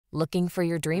Looking for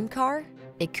your dream car?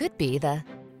 It could be the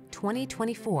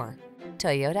 2024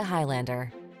 Toyota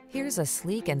Highlander. Here's a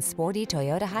sleek and sporty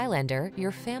Toyota Highlander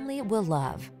your family will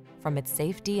love. From its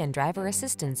safety and driver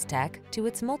assistance tech to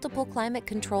its multiple climate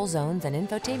control zones and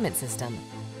infotainment system,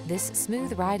 this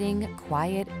smooth-riding,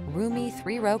 quiet, roomy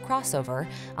three-row crossover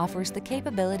offers the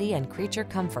capability and creature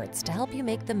comforts to help you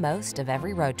make the most of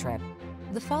every road trip.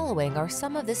 The following are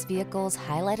some of this vehicle's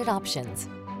highlighted options: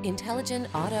 intelligent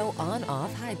auto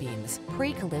on-off high beams,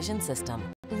 pre-collision system,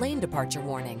 lane departure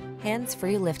warning,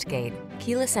 hands-free liftgate,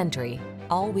 keyless entry,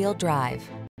 all-wheel drive,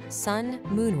 sun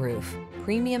moonroof,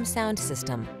 premium sound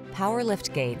system, power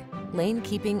liftgate, lane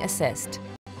keeping assist.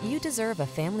 You deserve a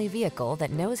family vehicle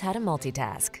that knows how to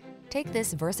multitask. Take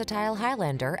this versatile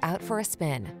Highlander out for a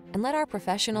spin and let our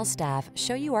professional staff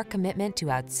show you our commitment to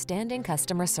outstanding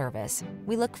customer service.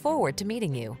 We look forward to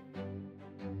meeting you.